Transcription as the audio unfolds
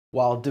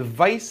While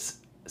device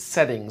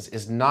settings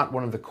is not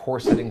one of the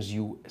core settings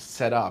you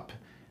set up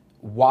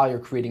while you're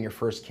creating your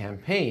first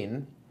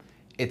campaign,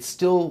 it's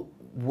still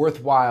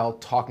worthwhile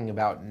talking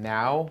about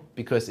now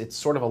because it's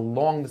sort of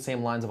along the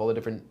same lines of all the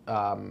different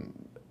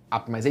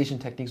optimization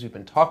techniques we've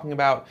been talking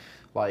about,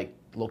 like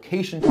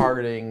location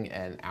targeting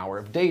and hour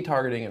of day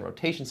targeting and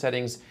rotation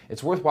settings.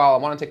 It's worthwhile. I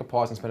want to take a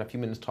pause and spend a few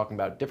minutes talking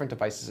about different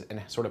devices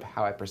and sort of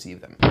how I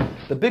perceive them.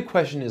 The big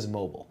question is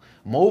mobile.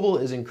 Mobile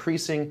is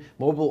increasing.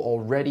 Mobile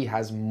already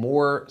has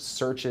more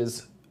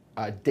searches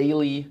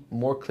daily,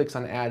 more clicks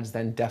on ads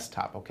than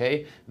desktop,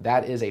 okay?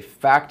 That is a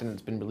fact and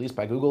it's been released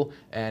by Google,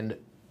 and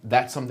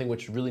that's something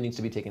which really needs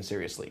to be taken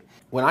seriously.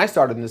 When I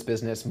started in this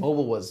business,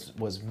 mobile was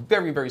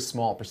very, very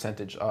small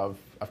percentage of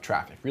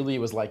traffic. Really, it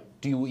was like,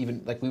 do you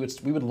even, like we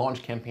would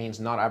launch campaigns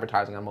not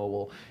advertising on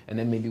mobile, and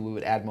then maybe we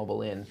would add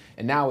mobile in,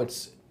 and now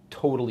it's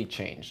totally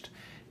changed.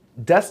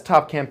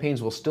 Desktop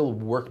campaigns will still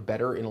work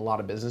better in a lot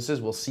of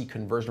businesses. We'll see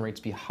conversion rates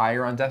be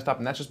higher on desktop,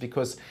 and that's just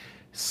because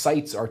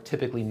sites are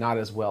typically not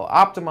as well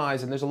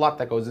optimized, and there's a lot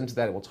that goes into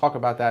that, and we'll talk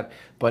about that.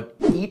 But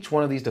each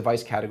one of these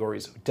device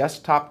categories,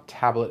 desktop,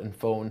 tablet, and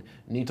phone,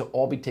 need to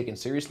all be taken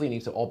seriously,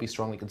 need to all be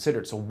strongly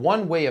considered. So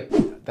one way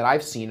that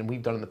I've seen, and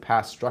we've done in the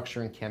past,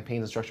 structuring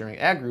campaigns and structuring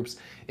ad groups,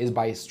 is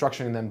by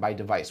structuring them by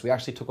device. We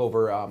actually took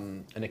over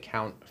an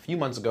account a few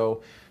months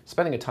ago,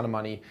 spending a ton of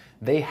money.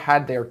 They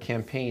had their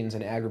campaigns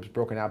and ad groups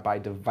broken out by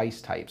device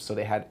types. So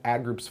they had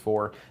ad groups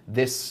for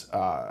this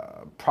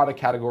product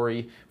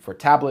category, for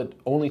tablet,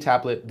 only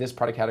tablet, this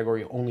product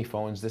category, only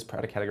phones, this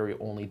product category,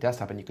 only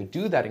desktop. And you could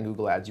do that in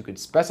Google Ads. You could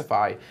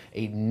specify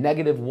a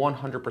negative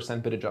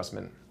 100% bid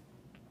adjustment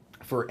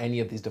for any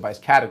of these device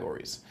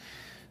categories.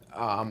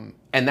 And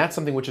that's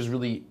something which is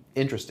really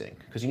interesting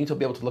because you need to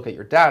be able to look at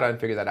your data and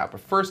figure that out.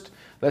 But first,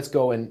 let's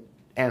go and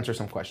answer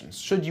some questions.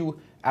 Should you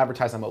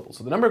advertise on mobile?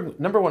 So the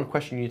number one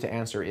question you need to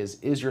answer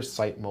is your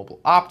site mobile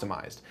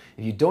optimized?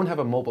 If you don't have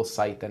a mobile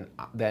site,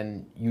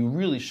 then you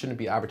really shouldn't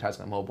be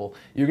advertising on mobile.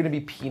 You're going to be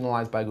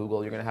penalized by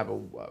Google. You're going to have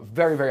a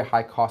very, very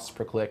high costs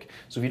per click.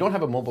 So if you don't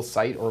have a mobile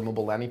site or a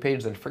mobile landing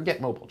page, then forget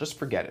mobile. Just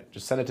forget it.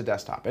 Just send it to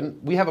desktop.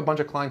 And we have a bunch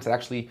of clients that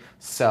actually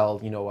sell,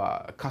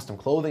 custom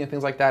clothing and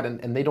things like that,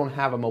 and they don't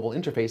have a mobile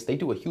interface. They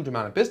do a huge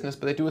amount of business,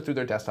 but they do it through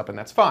their desktop, and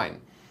that's fine.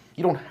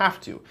 You don't have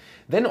to.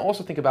 Then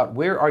also think about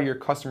where are your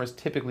customers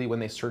typically when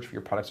they search for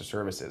your products or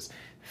services.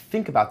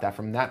 Think about that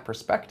from that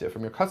perspective,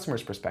 from your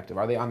customer's perspective.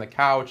 Are they on the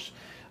couch?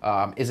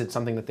 Is it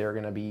something that they're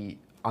going to be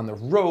on the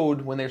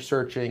road when they're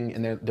searching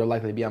and they're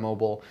likely to be on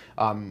mobile?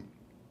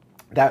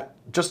 That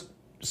just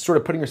sort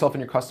of putting yourself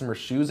in your customer's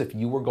shoes, if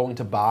you were going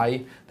to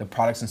buy the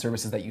products and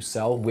services that you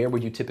sell, where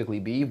would you typically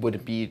be? Would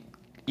it be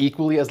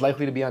equally as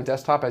likely to be on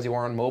desktop as you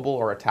are on mobile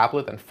or a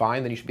tablet? Then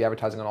fine, then you should be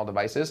advertising on all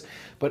devices.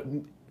 But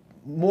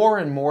more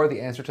and more, the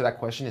answer to that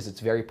question is it's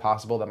very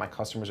possible that my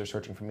customers are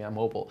searching for me on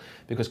mobile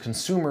because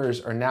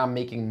consumers are now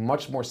making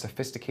much more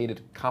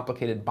sophisticated,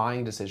 complicated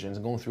buying decisions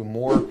and going through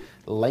more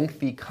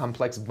lengthy,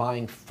 complex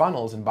buying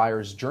funnels and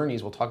buyer's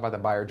journeys. We'll talk about the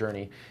buyer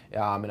journey in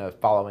a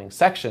following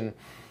section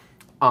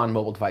on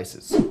mobile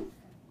devices.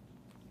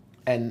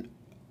 And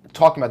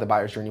talking about the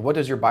buyer's journey, what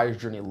does your buyer's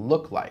journey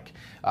look like?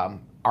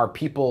 Are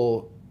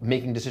people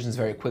making decisions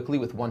very quickly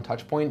with one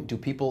touch point? Do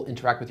people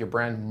interact with your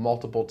brand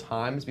multiple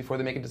times before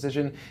they make a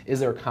decision? Is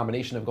there a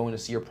combination of going to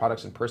see your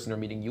products in person or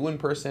meeting you in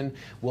person?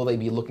 Will they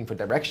be looking for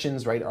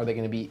directions, right? Are they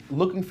going to be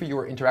looking for you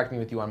or interacting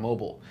with you on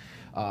mobile?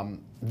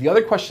 The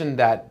other question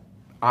that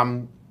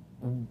I'm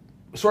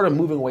sort of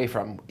moving away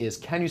from is,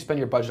 can you spend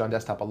your budget on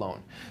desktop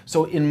alone?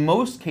 So in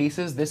most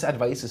cases, this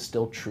advice is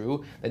still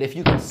true, that if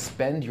you can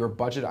spend your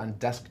budget on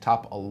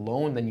desktop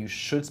alone, then you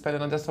should spend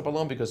it on desktop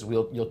alone because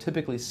you'll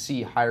typically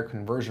see higher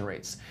conversion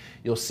rates.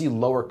 You'll see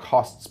lower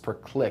costs per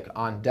click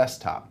on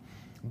desktop.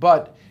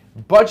 But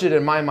budget,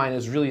 in my mind,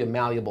 is really a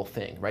malleable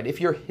thing, right?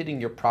 If you're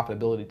hitting your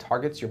profitability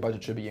targets, your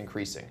budget should be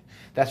increasing.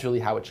 That's really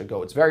how it should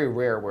go. It's very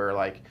rare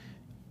where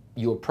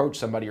you approach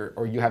somebody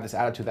or you have this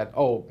attitude that,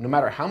 oh, no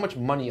matter how much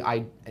money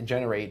I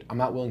generate, I'm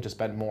not willing to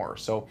spend more.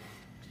 So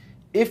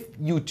if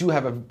you do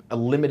have a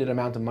limited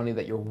amount of money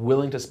that you're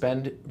willing to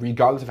spend,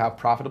 regardless of how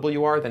profitable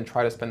you are, then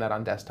try to spend that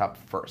on desktop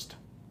first.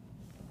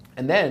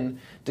 And then,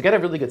 to get a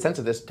really good sense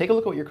of this, take a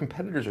look at what your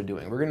competitors are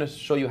doing. We're going to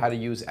show you how to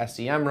use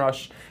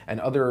SEMrush and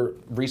other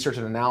research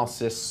and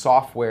analysis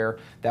software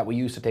that we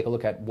use to take a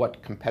look at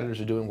what competitors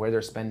are doing, where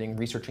they're spending,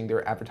 researching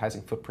their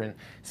advertising footprint,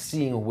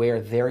 seeing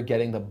where they're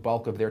getting the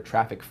bulk of their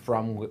traffic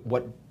from,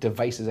 what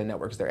devices and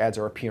networks their ads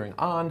are appearing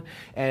on,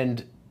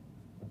 and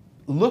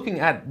looking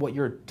at what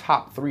your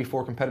top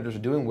 3-4 competitors are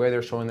doing, where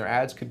they're showing their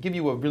ads, could give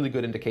you a really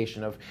good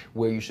indication of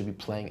where you should be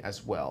playing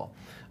as well.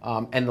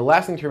 And the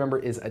last thing to remember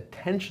is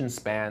attention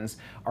spans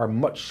are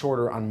much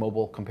shorter on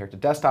mobile compared to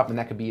desktop, and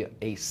that could be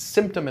a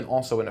symptom and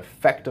also an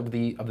effect of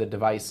the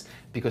device,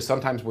 because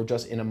sometimes we're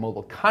just in a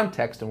mobile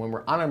context, and when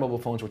we're on our mobile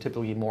phones, we're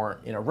typically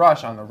more in a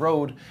rush, on the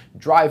road,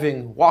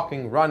 driving,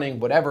 walking, running,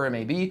 whatever it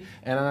may be.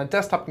 And on a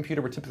desktop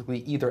computer, we're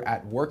typically either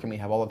at work, and we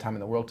have all the time in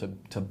the world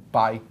to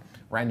buy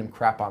random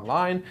crap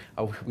online.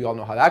 We all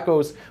know how that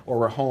goes. Or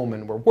we're home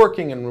and we're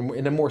working and we're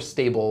in a more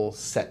stable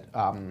set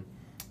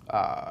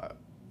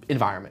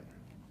environment.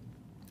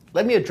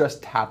 Let me address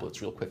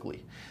tablets real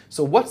quickly.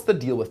 So what's the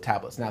deal with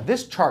tablets? Now,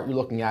 this chart you're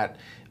looking at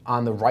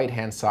on the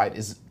right-hand side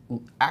is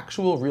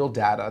actual real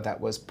data that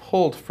was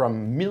pulled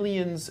from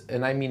millions,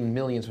 and I mean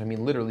millions, I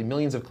mean literally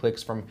millions of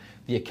clicks from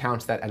the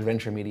accounts that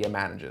Adventure Media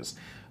manages.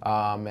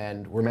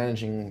 And we're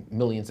managing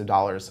millions of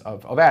dollars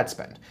of ad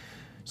spend.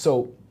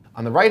 So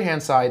on the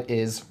right-hand side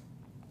is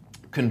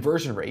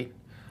conversion rate.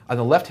 On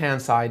the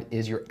left-hand side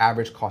is your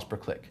average cost per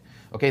click.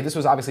 Okay, this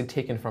was obviously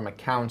taken from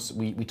accounts.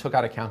 We took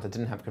out accounts that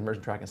didn't have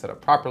conversion tracking set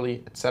up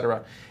properly,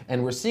 etc.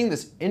 And we're seeing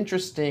this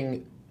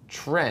interesting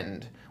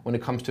trend when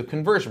it comes to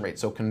conversion rate.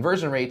 So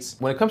conversion rates,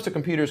 when it comes to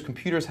computers,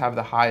 computers have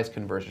the highest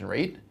conversion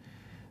rate.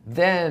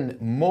 Then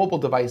mobile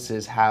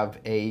devices have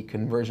a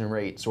conversion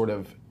rate sort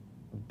of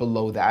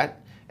below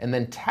that. And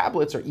then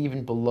tablets are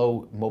even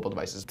below mobile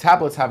devices.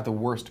 Tablets have the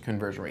worst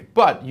conversion rate,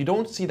 but you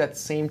don't see that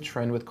same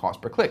trend with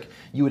cost per click.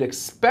 You would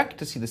expect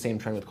to see the same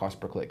trend with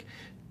cost per click.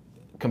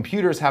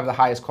 Computers have the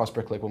highest cost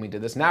per click when we did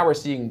this. Now we're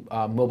seeing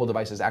mobile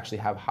devices actually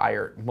have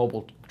higher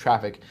mobile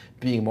traffic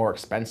being more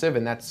expensive,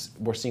 and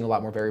we're seeing a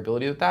lot more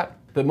variability with that.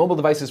 But mobile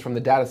devices from the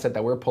data set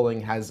that we're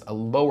pulling has a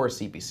lower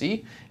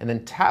CPC, and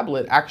then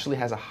tablet actually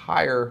has a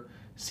higher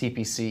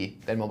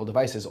CPC than mobile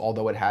devices,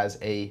 although it has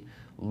a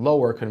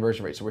lower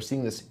conversion rate. So we're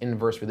seeing this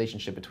inverse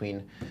relationship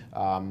between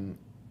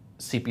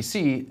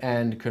CPC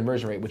and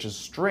conversion rate, which is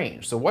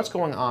strange. So what's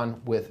going on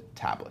with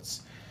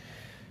tablets?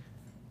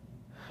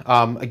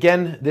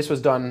 Again, this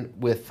was done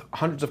with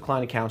hundreds of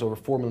client accounts, over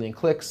 4 million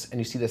clicks, and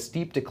you see the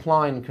steep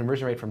decline in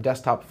conversion rate from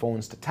desktop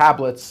phones to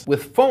tablets.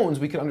 With phones,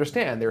 we can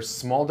understand they're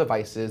small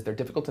devices, they're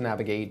difficult to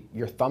navigate,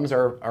 your thumbs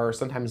are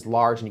sometimes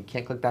large and you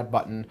can't click that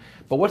button.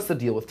 But what's the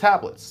deal with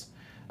tablets?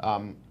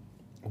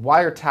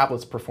 Why are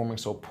tablets performing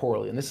so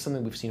poorly? And this is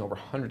something we've seen over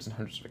hundreds and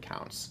hundreds of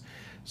accounts.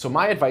 So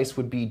my advice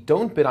would be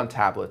don't bid on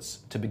tablets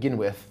to begin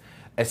with,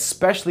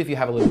 especially if you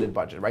have a limited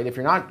budget, right? If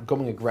you're not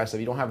going aggressive,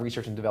 you don't have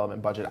research and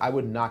development budget, I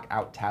would knock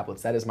out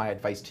tablets. That is my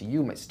advice to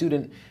you, my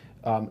student.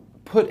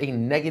 Put a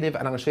negative,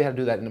 and I'm gonna show you how to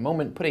do that in a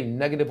moment, put a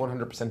negative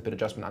 100% bid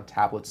adjustment on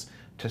tablets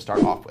to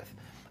start off with.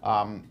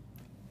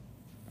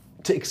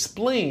 To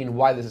explain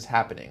why this is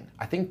happening,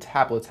 I think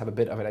tablets have a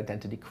bit of an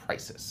identity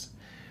crisis.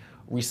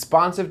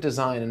 Responsive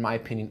design, in my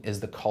opinion,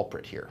 is the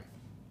culprit here.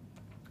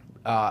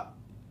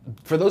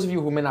 For those of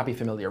you who may not be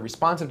familiar,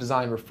 responsive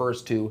design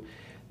refers to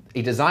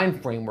a design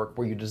framework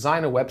where you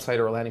design a website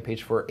or a landing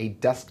page for a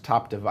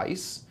desktop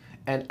device,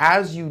 and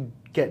as you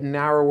get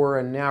narrower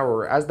and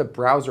narrower, as the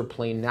browser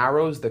plane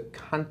narrows, the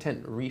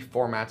content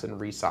reformats and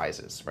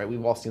resizes, right?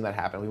 We've all seen that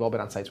happen. We've all been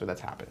on sites where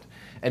that's happened.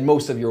 And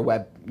most of your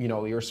web,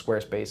 your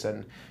Squarespace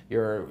and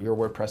your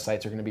WordPress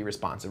sites are gonna be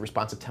responsive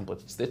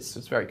templates.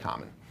 It's very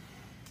common.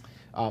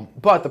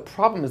 But the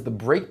problem is the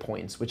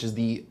breakpoints, which is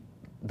the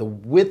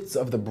widths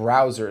of the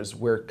browsers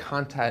where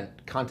content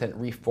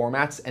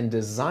reformats, and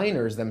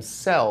designers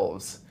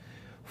themselves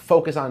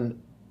focus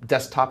on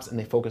desktops and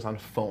they focus on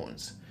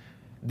phones.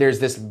 There's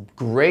this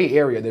gray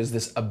area, there's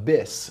this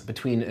abyss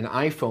between an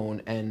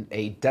iPhone and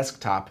a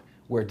desktop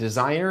where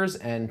designers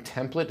and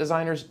template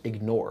designers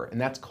ignore,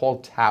 and that's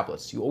called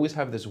tablets. You always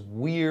have this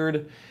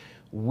weird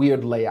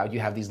layout.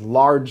 You have these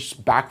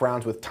large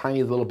backgrounds with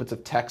tiny little bits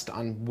of text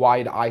on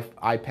wide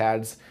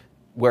iPads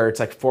where it's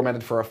like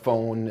formatted for a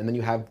phone, and then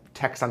you have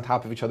text on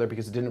top of each other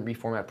because it didn't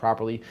reformat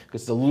properly,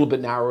 because it's a little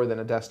bit narrower than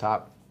a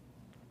desktop.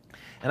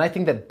 And I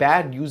think that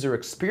bad user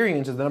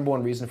experience is the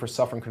 #1 reason for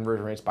suffering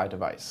conversion rates by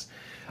device.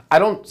 I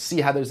don't see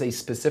how there's a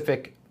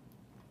specific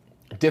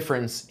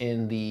difference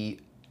in the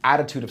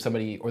attitude of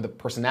somebody or the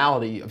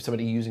personality of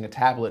somebody using a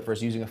tablet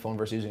versus using a phone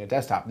versus using a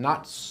desktop.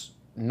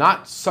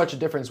 Not such a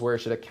difference where it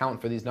should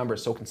account for these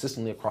numbers so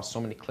consistently across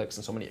so many clicks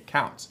and so many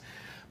accounts.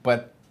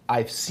 But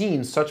I've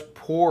seen such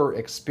poor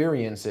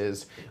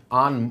experiences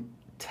on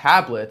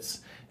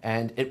tablets,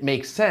 and it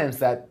makes sense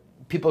that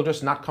people are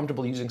just not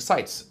comfortable using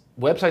sites.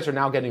 Websites are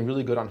now getting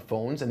really good on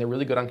phones, and they're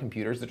really good on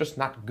computers. They're just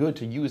not good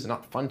to use, and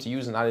not fun to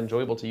use, and not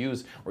enjoyable to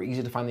use, or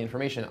easy to find the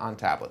information on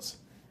tablets.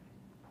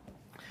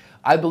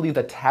 I believe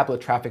that tablet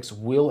traffics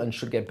will and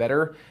should get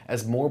better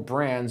as more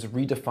brands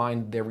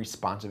redefine their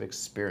responsive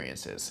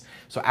experiences.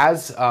 So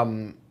as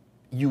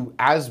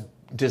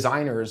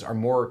designers are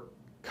more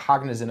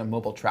cognizant of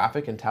mobile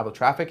traffic and tablet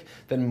traffic,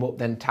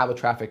 then tablet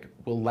traffic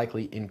will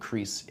likely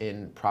increase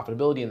in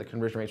profitability, and the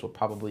conversion rates will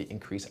probably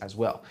increase as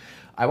well.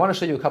 I want to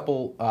show you a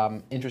couple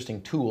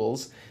interesting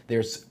tools.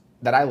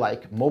 That I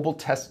like,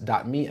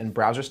 mobiletest.me and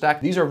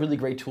BrowserStack. These are really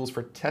great tools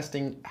for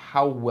testing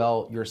how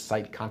well your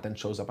site content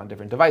shows up on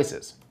different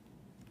devices.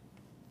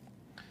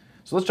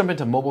 So let's jump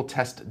into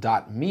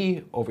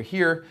mobiletest.me over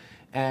here,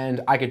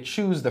 and I could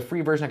choose the free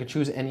version. I could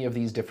choose any of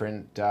these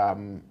different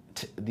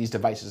these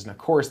devices, and of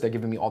course they're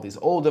giving me all these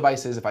old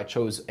devices. If I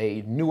chose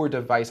a newer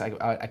device,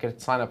 I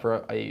could sign up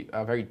for a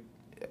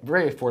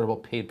very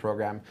affordable paid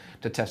program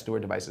to test newer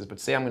devices. But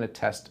say I'm going to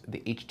test the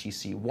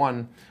HTC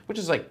One, which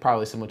is like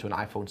probably similar to an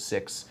iPhone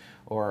 6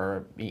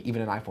 or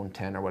even an iPhone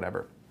 10 or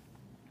whatever.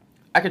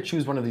 I could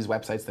choose one of these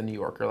websites, the New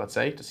Yorker, let's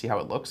say, to see how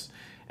it looks.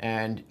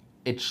 And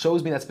it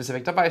shows me that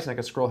specific device and I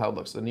can scroll how it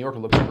looks. The New Yorker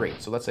looks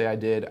great. So let's say I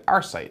did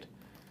our site,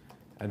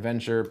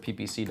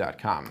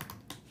 adventureppc.com,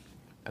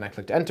 and I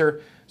clicked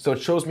enter. So it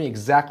shows me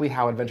exactly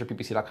how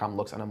adventureppc.com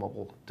looks on a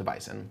mobile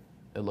device, and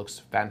it looks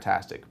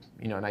fantastic.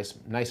 You know, nice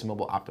and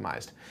mobile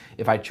optimized.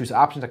 If I choose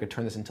options, I could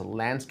turn this into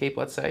landscape,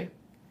 let's say,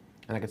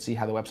 and I could see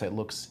how the website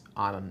looks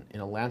in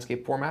a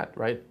landscape format,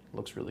 right?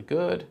 Looks really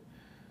good.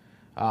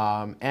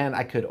 And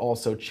I could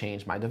also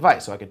change my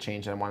device. So I could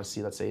change, I want to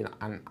see, let's say,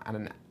 on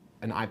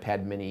an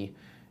iPad mini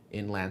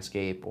in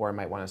landscape, or I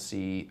might want to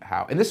see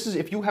how, and this is,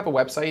 if you have a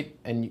website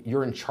and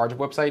you're in charge of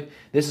a website,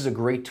 this is a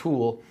great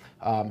tool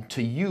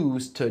to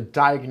use to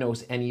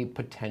diagnose any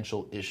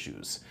potential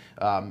issues.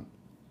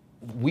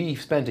 We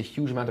spent a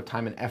huge amount of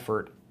time and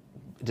effort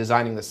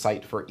designing the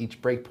site for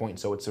each breakpoint,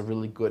 so it's a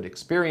really good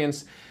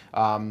experience.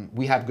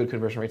 We have good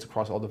conversion rates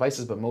across all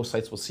devices, but most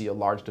sites will see a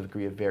large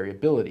degree of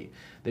variability.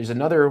 There's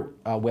another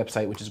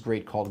website which is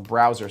great called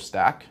Browser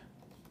Stack.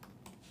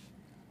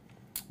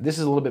 This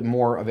is a little bit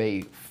more of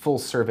a full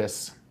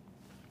service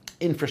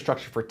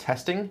infrastructure for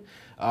testing.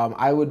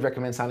 I would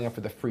recommend signing up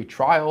for the free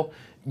trial.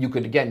 You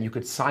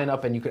could sign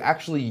up and you could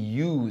actually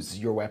use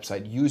your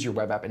website, use your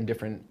web app in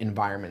different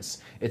environments.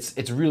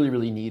 It's really,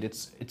 really neat.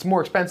 It's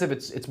more expensive.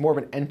 It's more of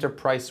an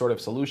enterprise sort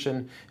of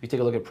solution. If you take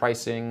a look at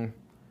pricing,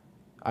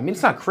 I mean,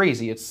 it's not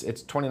crazy. It's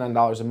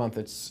 $29 a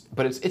month.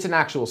 But it's an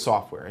actual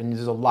software, and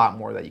there's a lot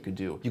more that you could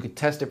do. You could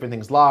test different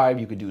things live.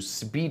 You could do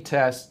speed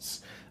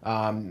tests.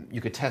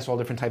 You could test all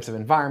different types of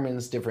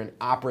environments, different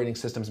operating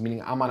systems,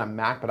 meaning I'm on a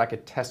Mac, but I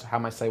could test how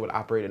my site would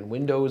operate in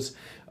Windows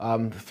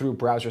through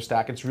Browser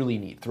Stack. It's really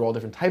neat, through all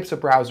different types of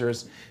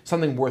browsers,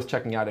 something worth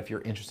checking out if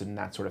you're interested in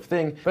that sort of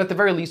thing. But at the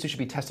very least, you should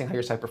be testing how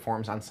your site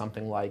performs on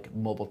something like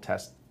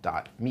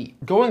mobiletest.me.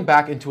 Going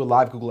back into a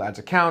live Google Ads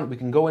account, we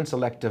can go and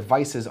select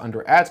devices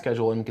under ad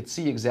schedule, and we can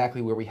see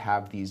exactly where we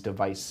have these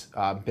device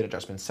bid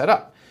adjustments set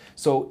up.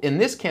 So in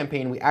this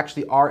campaign, we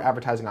actually are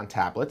advertising on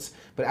tablets,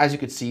 but as you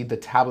can see, the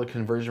tablet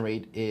conversion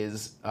rate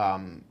is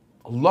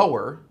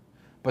lower,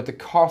 but the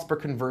cost per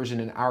conversion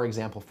in our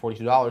example,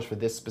 $42 for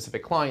this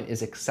specific client,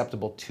 is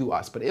acceptable to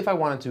us. But if I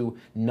wanted to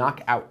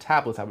knock out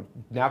tablets, I would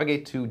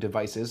navigate to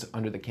devices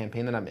under the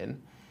campaign that I'm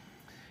in,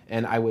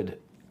 and I would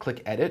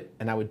click edit,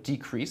 and I would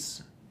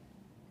decrease.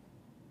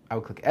 I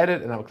would click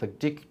edit, and I would click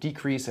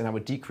decrease, and I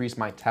would decrease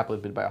my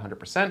tablet bid by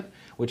 100%,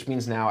 which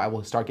means now I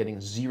will start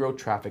getting zero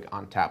traffic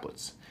on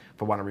tablets.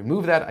 If I want to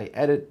remove that, I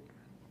edit,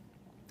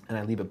 and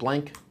I leave it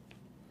blank,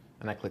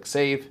 and I click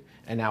save,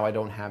 and now I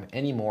don't have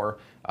any more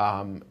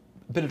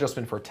bid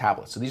adjustment for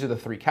tablets. So these are the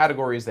three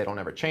categories. They don't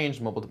ever change: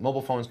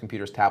 mobile phones,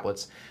 computers,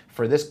 tablets.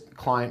 For this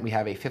client, we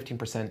have a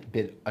 15%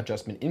 bid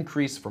adjustment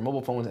increase for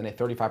mobile phones and a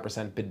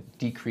 35% bid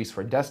decrease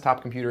for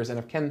desktop computers. And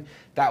again,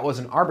 that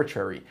wasn't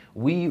arbitrary.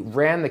 We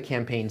ran the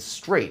campaign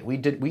straight.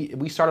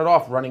 We started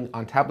off running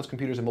on tablets,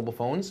 computers, and mobile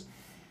phones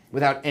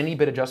without any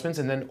bid adjustments,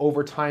 and then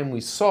over time we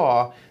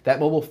saw that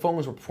mobile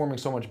phones were performing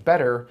so much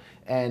better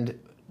and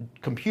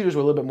computers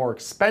were a little bit more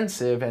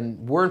expensive and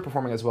weren't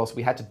performing as well, so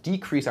we had to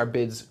decrease our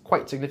bids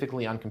quite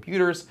significantly on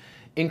computers,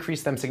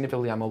 increase them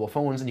significantly on mobile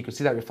phones, and you can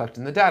see that reflected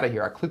in the data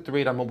here. Our click-through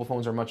rate on mobile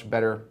phones are much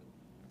better.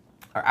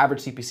 Our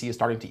average CPC is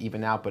starting to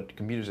even out, but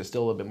computers are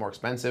still a little bit more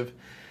expensive.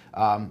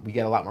 We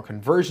get a lot more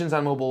conversions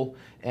on mobile,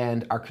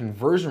 and our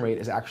conversion rate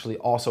is actually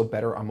also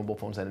better on mobile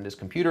phones than it is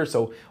computers.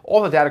 So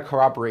all the data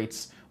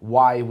corroborates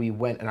why we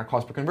went, and our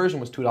cost per conversion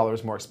was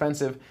 $2 more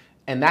expensive,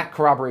 and that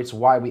corroborates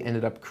why we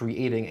ended up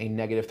creating a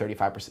negative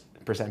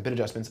 35% bid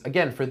adjustments.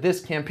 Again, for this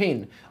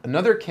campaign,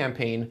 another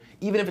campaign,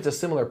 even if it's a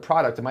similar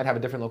product, it might have a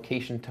different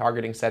location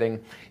targeting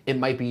setting. It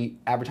might be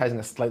advertising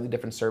a slightly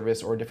different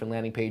service or a different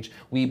landing page.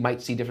 We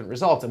might see different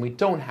results, and we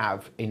don't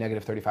have a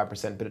negative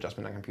 35% bid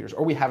adjustment on computers,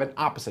 or we have an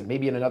opposite.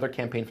 Maybe in another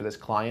campaign for this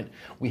client,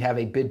 we have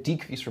a bid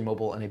decrease for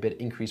mobile and a bid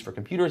increase for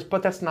computers,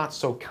 but that's not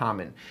so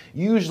common.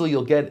 Usually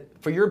you'll get,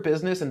 for your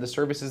business and the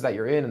services that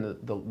you're in and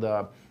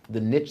the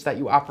niche that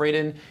you operate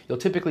in, you'll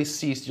typically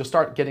see, you'll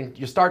start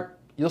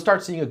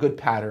seeing a good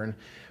pattern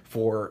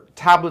for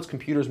tablets,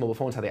 computers, mobile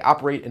phones, how they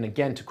operate. And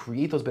again, to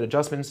create those bid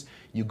adjustments,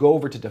 you go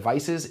over to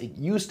devices. It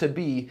used to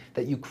be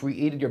that you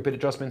created your bid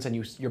adjustments and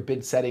your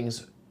bid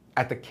settings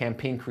at the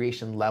campaign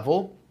creation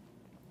level,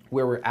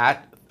 where we're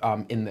at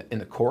in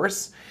the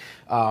course.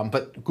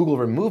 But Google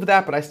removed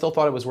that, but I still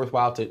thought it was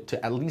worthwhile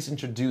to at least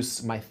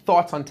introduce my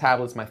thoughts on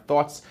tablets, my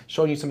thoughts,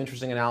 showing you some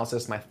interesting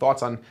analysis, my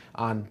thoughts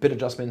on bid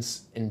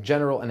adjustments in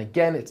general. And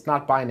again, it's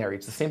not binary.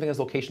 It's the same thing as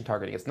location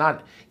targeting. It's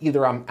not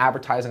either I'm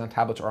advertising on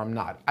tablets or I'm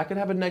not. I could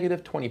have a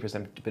negative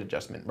 20% bid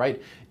adjustment,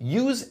 right?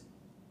 Use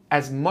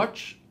as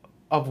much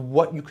of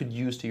what you could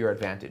use to your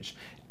advantage.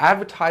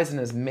 Advertise in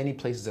as many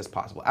places as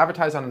possible.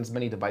 Advertise on as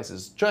many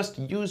devices. Just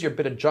use your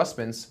bid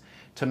adjustments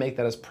to make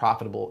that as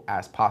profitable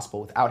as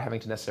possible without having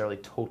to necessarily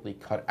totally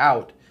cut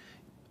out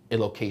a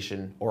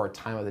location or a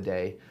time of the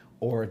day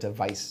or a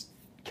device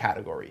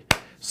category.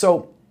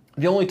 So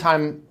the only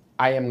time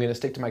I am going to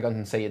stick to my guns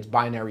and say it's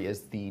binary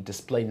is the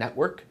display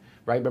network,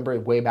 right? Remember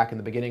way back in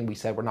the beginning, we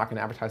said we're not going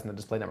to advertise in the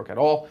display network at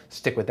all.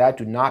 Stick with that.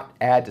 Do not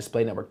add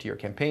display network to your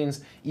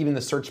campaigns. Even the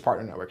search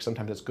partner network,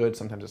 sometimes it's good,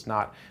 sometimes it's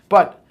not.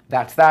 But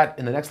that's that.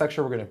 In the next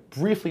lecture, we're going to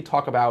briefly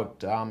talk about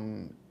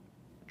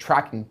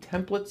tracking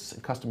templates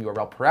and custom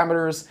URL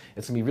parameters.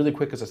 It's going to be really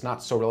quick because it's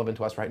not so relevant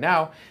to us right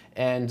now.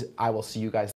 And I will see you guys